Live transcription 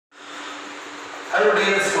Hello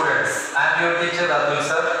dear students, I am your teacher Atul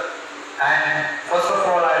sir, and first of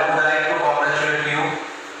all I would like to congratulate you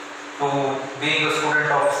to being a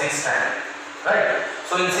student of 6th standard, right?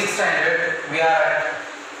 So in 6th standard we are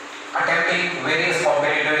attempting various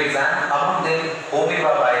competitive exams, among them Homi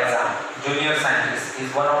Baba exam, Junior Scientist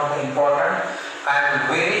is one of the important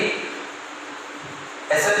and very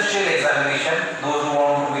essential examination those who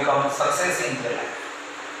want to become success in their life.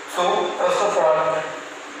 So first of all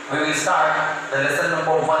we will start the lesson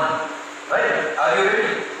number 1, right? Are you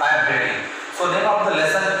ready? I am ready. So the name of the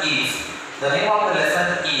lesson is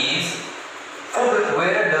food,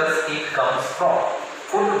 where does it comes from?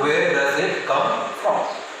 Food, where does it come from?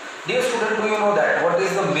 Dear student, do you know that what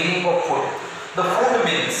is the meaning of food? The food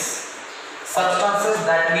means substances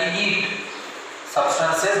that we eat.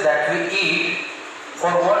 Substances that we eat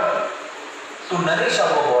for what? To nourish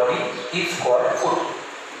our body is called food.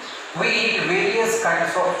 We eat various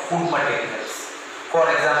kinds of food materials. For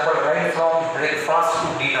example, right from breakfast to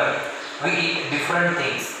dinner, we eat different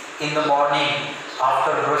things. In the morning,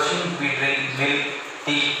 after brushing, we drink milk,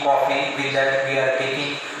 tea, coffee. With that, we are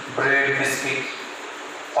taking bread, biscuit,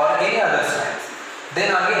 or any other snacks.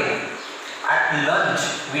 Then again, at lunch,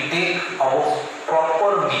 we take our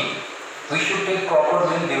proper meal. We should take proper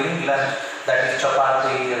meal during lunch. That is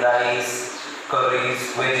chapati, rice,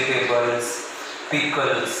 curries, vegetables,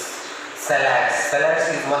 pickles, Salads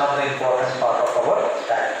is one of the important part of our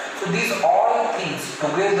diet. So these all things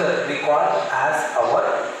together we call as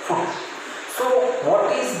our food. So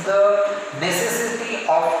what is the necessity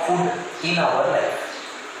of food in our life?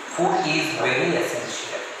 Food is very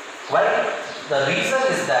essential. Why? The reason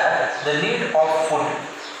is that the need of food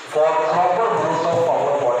for proper growth of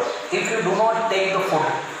our body. If you do not take the food,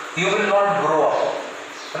 you will not grow up.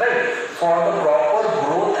 Right? For the proper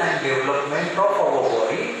growth and development of our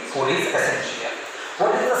body, food is essential.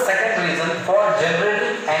 What is the second reason? For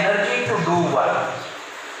generating energy to do work.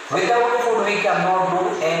 Without food, we cannot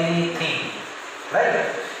do anything. Right?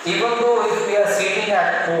 Even though if we are sitting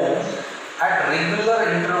at home, at regular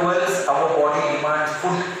intervals, our body demands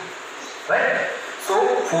food. Right? So,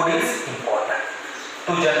 food is important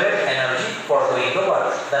to generate energy for doing the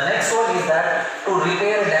work. The next one is that to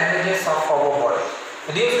repair damages of our body.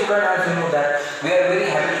 Dear student, as you know that we are very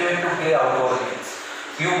habituated to play outdoor games.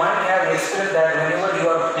 You might have experienced that whenever you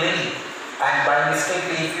are playing and by mistake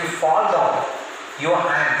if you fall down, your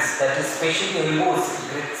hands, that is especially elbows,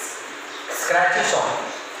 gets scratches on.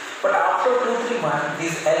 But after 2-3 months,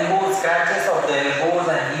 these elbows, scratches of the elbows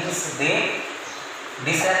and knees, they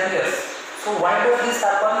disappears. So why does this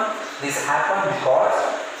happen? This happens because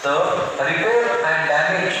the repair and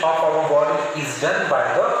damage of our body is done by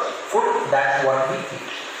the food that what we eat.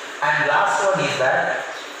 And last one is that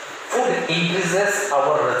food increases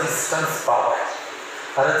our resistance power.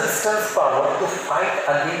 Resistance power to fight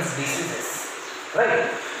against diseases. Right?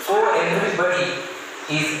 So everybody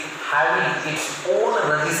is having its own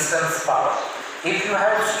resistance power. If you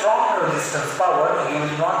have strong resistance power, you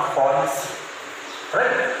will not fall sick.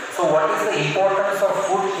 Right? So what is the importance of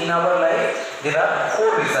food in our life? There are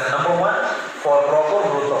 4 reasons. Number 1, for proper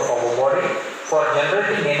growth of our body, for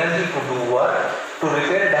generating energy to do work, to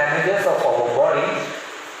repair damages of our body.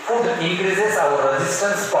 Food increases our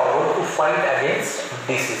resistance power to fight against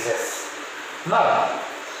diseases. Now,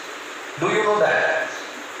 do you know that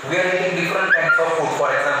we are eating different kinds of food, for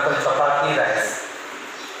example, chapati, rice.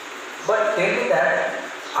 But tell me that,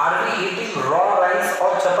 are we eating raw rice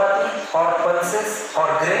or chapati or pulses or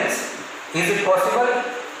grains? Is it possible?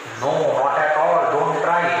 No, not at all. Don't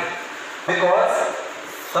try it. Because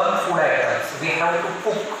some food items we have to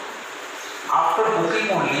cook. After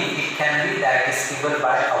cooking only it can be digestible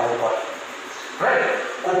by our body. Right?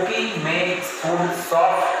 Cooking makes food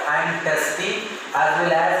soft and tasty as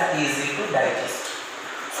well as easy to digest.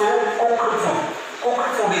 So cooked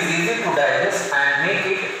food is easy to digest and make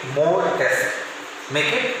it more tasty.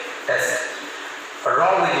 Make it tasty.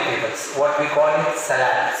 Raw vegetables, what we call it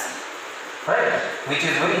salads, right? Which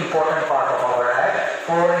is very important part of our diet.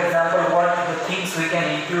 For example, what the things we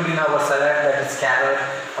can include in our salad, that is carrot,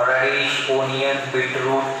 radish, onion,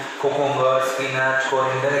 beetroot, cucumber, spinach,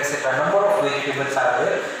 coriander, etc. Number of vegetables are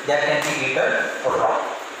there that can be eaten raw.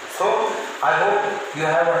 So I hope you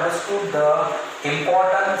have understood the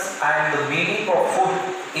importance and the meaning of food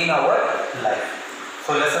in our life.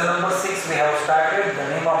 So lesson number 6 we have started. The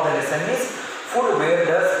name of the lesson is food, where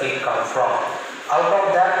does it come from? Out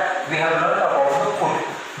of that we have learned about the food.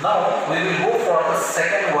 Now we will go for the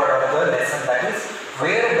second word of the lesson, that is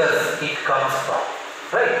where does it comes from.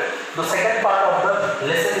 Right? The second part of the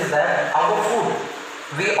lesson is that our food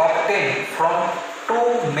we obtain from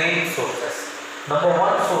 2 main sources. Number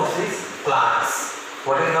 1 source is plants.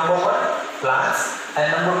 What is number one? Plants.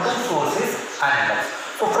 And number two source is animals.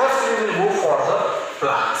 So first we will go for the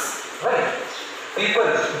plants, right? People,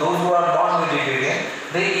 those who are non-vegetarian,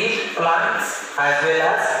 they eat plants as well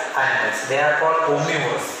as animals. They are called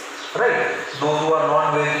omnivores, right? Those who are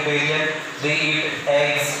non-vegetarian, they eat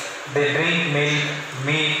eggs, they drink milk,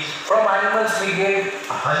 meat. From animals we get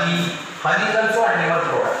honey. Honey is also animal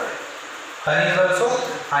product. Honey is also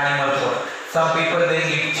animal product. Some people they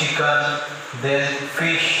eat chicken, then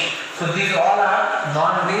fish. So these all are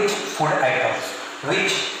non-veg food items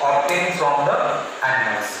which obtained from the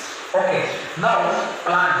animals. Okay, now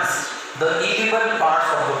plants, the edible parts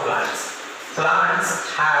of the plants. Plants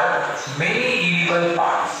have many edible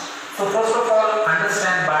parts. So first of all,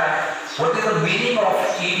 understand by what is the meaning of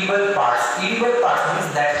edible parts. Edible parts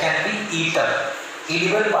means that can be eaten.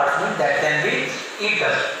 Edible parts means that can be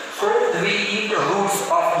eaten. So we eat roots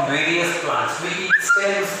of various plants. We eat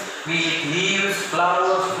stems, we eat leaves,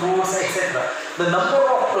 flowers, fruits, etc. The number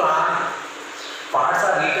of plant parts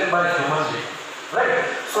are eaten by human beings. Right?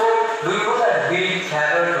 So, do you know that beet,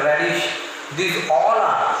 carrot, radish, these all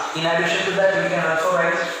are, in addition to that, we can also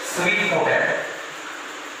write sweet potato.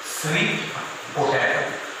 Sweet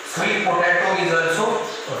potato. Sweet potato is also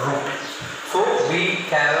root. So,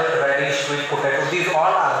 beet, carrot, radish, sweet potato, these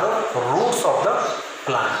all are the roots of the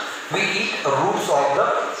plant. We eat roots of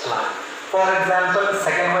the plant. For example,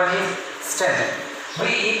 second one is stem. We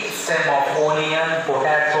eat stem of onion,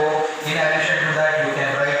 potato. In addition to that, you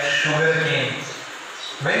can write sugar cane.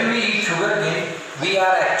 When we eat sugar cane, we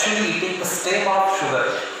are actually eating the stem of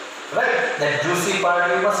sugar, right? That juicy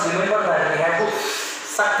part, you must remember that we have to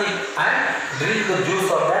suck it and drink the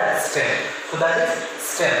juice of that stem. So that is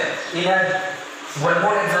stem. One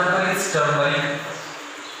more example is turmeric.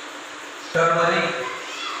 Turmeric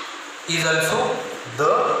is also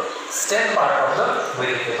the stem part of the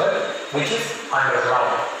vegetable which is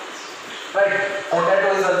underground, right?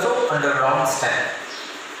 Potato is also underground stem.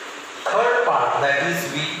 Third part that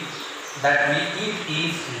we eat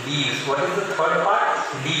is leaves. What is the third part?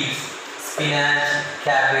 Leaves. Spinach,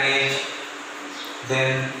 cabbage,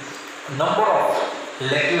 then number of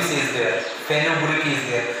lettuce is there, fenugreek is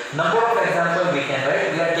there. Number of examples we can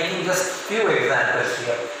write. We are taking just few examples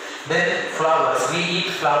here. Then flowers. We eat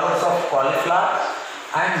flowers of cauliflower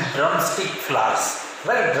and drumstick flowers.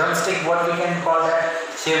 Right? Drumstick, what we can call that?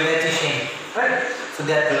 Chevrechi shin. Right? So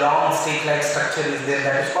that long stick like structure is there,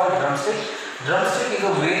 that is called drumstick. Drumstick is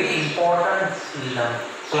a very important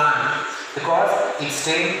plant because its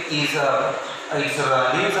stem is its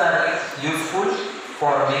leaves are useful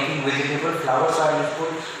for making vegetable, flowers are useful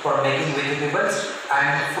for making vegetables,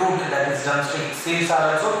 and fruit, that is drumstick seeds,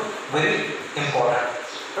 are also very important.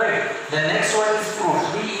 Right? The next one is fruit.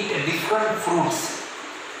 We eat different fruits.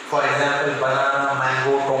 For example, banana,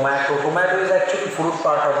 mango, tomato. Tomato is actually fruit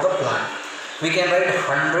part of the plant. We can write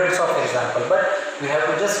hundreds of examples, but we have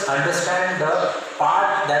to just understand the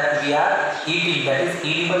part that we are eating, that is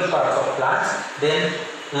edible parts of plants. Then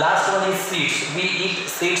last one is seeds. We eat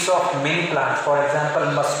seeds of many plants. For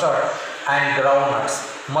example, mustard and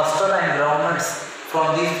groundnuts. Mustard and groundnuts,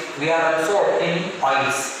 from these we are also obtaining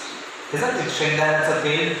oils. Isn't it? Shengdana's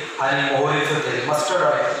tail and mohori's tail. Mustard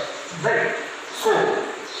oil. Right? So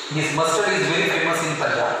this mustard is very famous in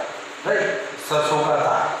Punjab. Right? Sarson ka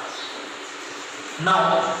taal.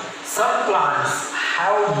 Now, some plants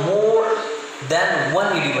have more than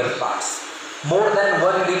one edible parts. More than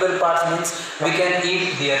one edible parts means we can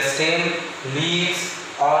eat their stem, leaves,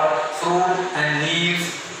 or fruit and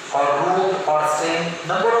leaves, or root or stem.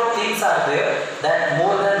 Number of things are there that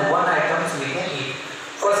more than one items we can eat.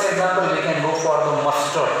 First example, we can go for the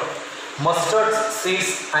mustard. Mustard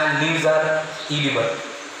seeds and leaves are edible.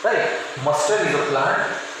 Right? Mustard is a plant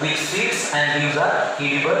which seeds and leaves are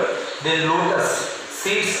edible. Then lotus,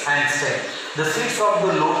 seeds and stem. The seeds of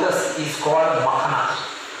the lotus is called makhana.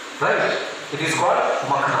 Right? It is called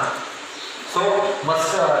makhana. So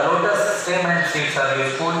lotus stem and seeds are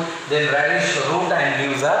useful. Then radish, root and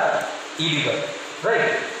leaves are edible.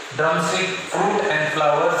 Right? Drumstick, fruit and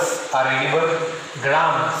flowers are edible.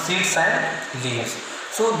 Gram, seeds and leaves.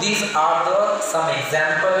 So these are the some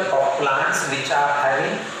example of plants which are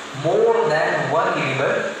having more than one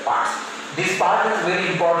edible parts. This part is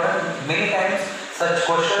very important. Many times such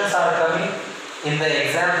questions are coming in the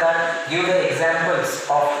exam that give the examples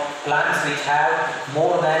of plants which have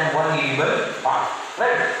more than one edible part.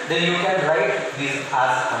 Right? Then you can write these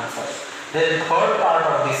as answers. Then third part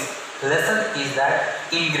of this lesson is that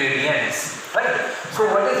ingredients. Right? So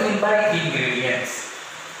what is meant by ingredients?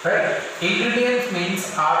 Right? Ingredients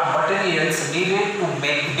means are materials needed to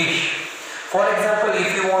make dish. For example,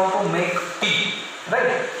 if you want to make tea,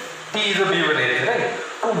 right? Tea is a beverage, right?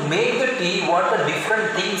 To make the tea, what the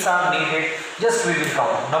different things are needed, just we will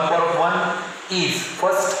count. Number one is,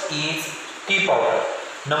 first is tea powder.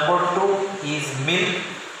 Number two is milk.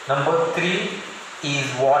 Number three is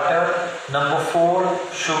water. Number four,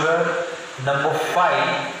 sugar. Number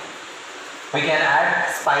five, we can add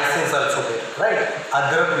spices also there, right?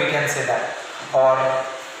 Adrak we can say that, or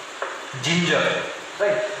ginger,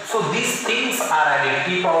 right? So these things are added.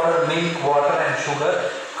 Tea powder, milk, water and sugar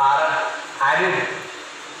are added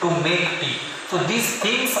to make tea. So these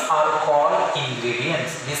things are called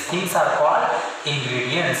ingredients. These things are called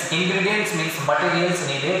ingredients. Ingredients means materials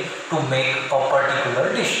needed to make a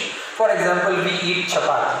particular dish. For example, we eat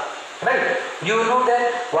chapati, right? You know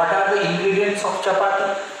that what are the ingredients of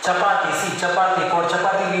chapati? Chapati, see chapati, for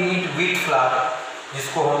chapati we need wheat flour,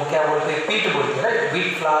 जिसको हम क्या बोलते हैं, पीठ बोलते हैं, right?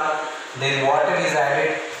 Wheat flour, then water is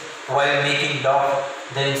added while making dough,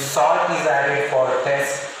 then salt is added for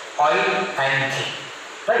taste, oil and ghee,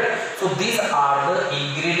 right? So these are the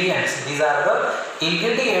ingredients. These are the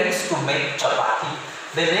ingredients to make chapati.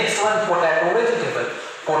 The next one, potato vegetable.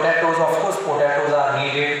 Potatoes, of course, potatoes are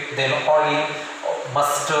needed. Then oil,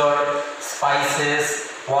 mustard,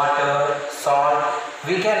 spices, water, salt.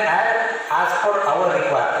 We can add as per our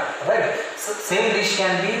requirement, right? So same dish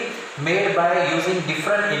can be made by using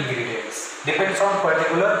different ingredients. Depends on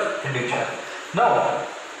particular individual. Now,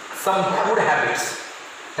 some food habits,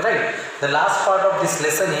 right? The last part of this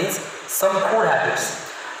lesson is some food habits.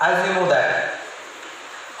 As you know that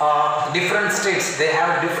different states, they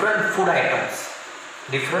have different food items.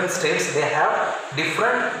 Different states, they have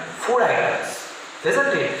different food items,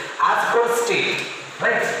 isn't it? As per state,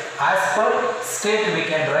 right? As per state we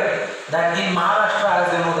can write that in Maharashtra,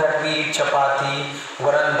 as you know that we eat chapati,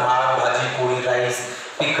 varan bhat, bhaji puri, rice,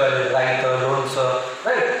 pickle, raita, lonsa,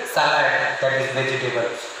 right? Salad, that is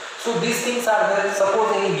vegetables. So these things are there.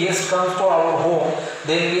 Suppose any guest comes to our home,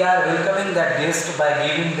 then we are welcoming that guest by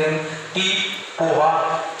giving them tea,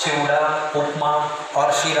 poha, chivda, upma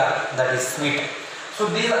or shira, that is sweet. So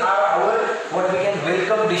these are our what we can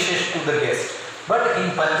welcome dishes to the guest. But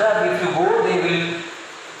in Punjab, if you go,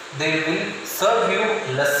 they will serve you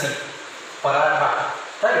lassi, paratha,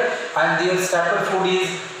 right? And their staple food is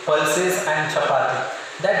pulses and chapati.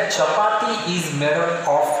 That chapati is made up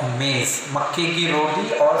of maize, makke ki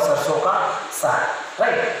roti or sarson ka saag,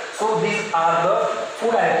 right? So these are the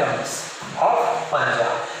food items of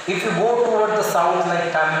Punjab. If you go toward the south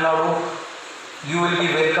like Tamil Nadu, you will be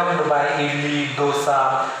welcomed by idli,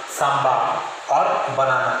 dosa, sambar or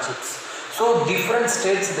banana chips. So different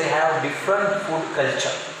states, they have different food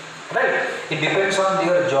culture, right? It depends on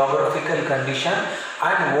their geographical condition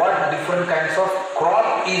and what different kinds of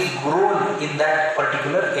crop is grown in that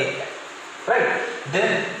particular area, right?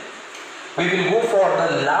 Then we will go for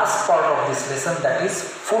the last part of this lesson, that is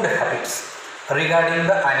food habits regarding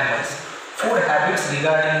the animals. Food habits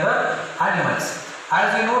regarding the animals.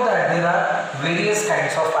 As you know that there are various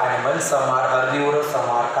kinds of animals. Some are herbivorous, some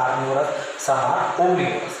are carnivorous, some are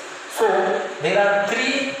omnivorous. So there are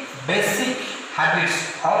three basic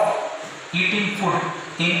habits of eating food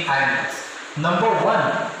in animals. Number one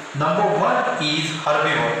is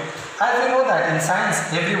herbivore. As you know that in science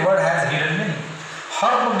every word has hidden meaning.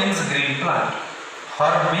 Herb means green plant.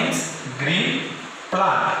 Herb means green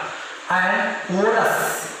plant. And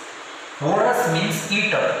vorous means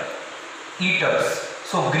eater. Eaters.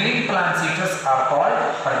 So green plant eaters are called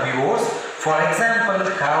herbivores. For example,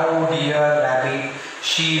 cow, deer, rabbit,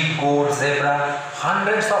 sheep, goat, zebra.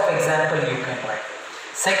 Hundreds of examples you can write.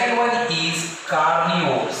 Second one is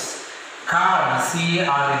carnivores. Carn,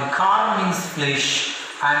 C-A-R-N. Carn means flesh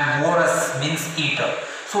and vorous means eater.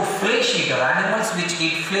 So flesh eater, animals which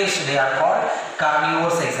eat flesh, they are called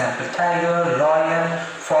carnivores. Example, tiger, lion,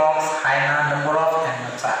 fox, hyena, number of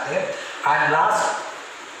animals are there. And last,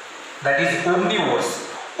 that is omnivores.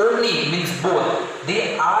 Omni means both.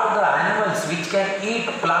 They are the animals which can eat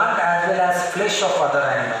plant as well as flesh of other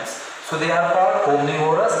animals. So they are called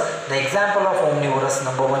omnivorous. The example of omnivorous,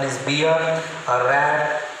 number one is bear, a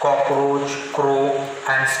rat, cockroach, crow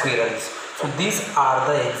and squirrels. So these are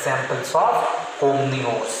the examples of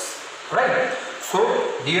omnivores. Right? So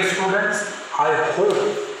dear students, I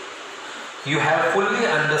hope you have fully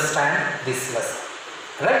understand this lesson.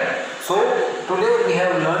 Right? So today we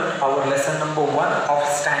have learned our lesson number 1 of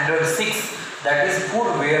standard 6, that is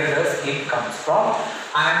food, where does it comes from,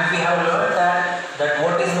 and we have learned that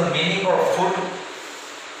what is the meaning of food.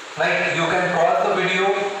 Right? You can pause the video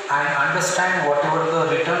and understand whatever the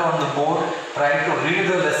written on the board. Try to read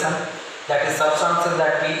the lesson, that is substances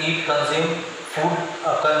that we eat, consume, food,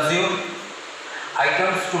 consume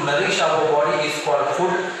items to nourish our body is called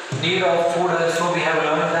food. Need of food also we have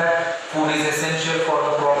learned that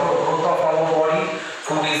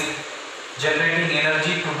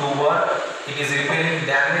is repairing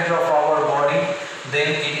damage of our body,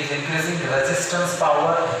 then it is increasing resistance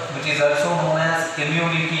power, which is also known as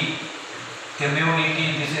immunity.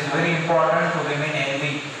 Immunity, this is very important to remain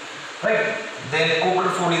healthy, right? Then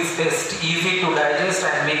cooked food is easy to digest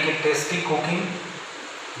and make it tasty cooking.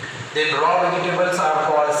 Then raw vegetables are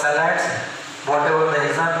called salads. Whatever the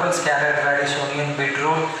examples, carrot, radish, onion,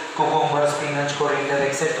 beetroot, cucumber, spinach, coriander,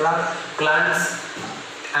 etc. Plants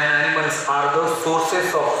and animals are the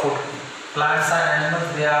sources of food. Plants and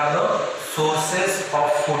animals, they are the sources of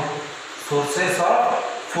food. Sources of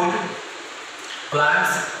food.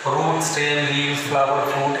 Plants, roots, stem, leaves, flower,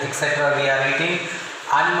 fruit, etc. we are eating.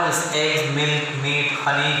 Animals, eggs, milk, meat,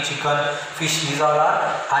 honey, chicken, fish, these all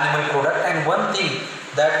are animal product. And one thing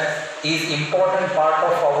that is important part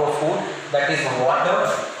of our food, that is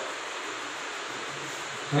water.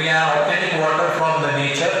 We are obtaining water from the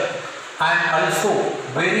nature, and also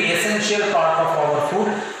very essential part of our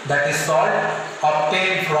food, that is salt,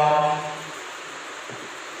 obtained from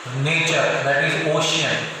nature, that is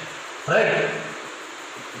ocean, right?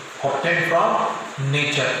 Obtained from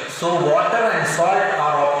nature. So water and salt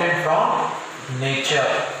are obtained from nature.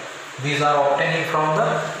 These are obtained from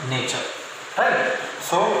the nature, right?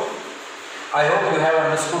 So I hope you have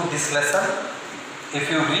understood this lesson.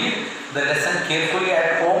 If you read the lesson carefully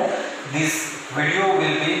at home, this video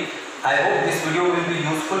will be, I hope this video will be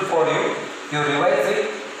useful for you. You revise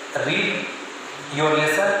it, read your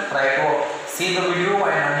lesson, try to see the video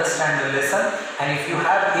and understand the lesson, and if you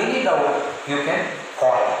have any doubt, you can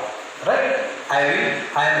call, right? I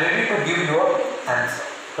am ready to give your answer,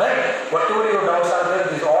 right? Whatever your doubts are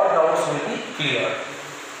there, these all doubts will be clear,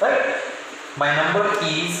 right? My number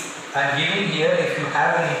is, I am giving here. If you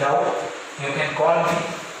have any doubt, you can call me.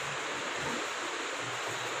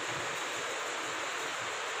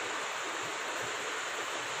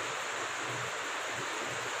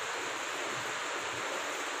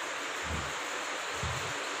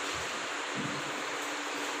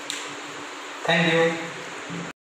 Thank you.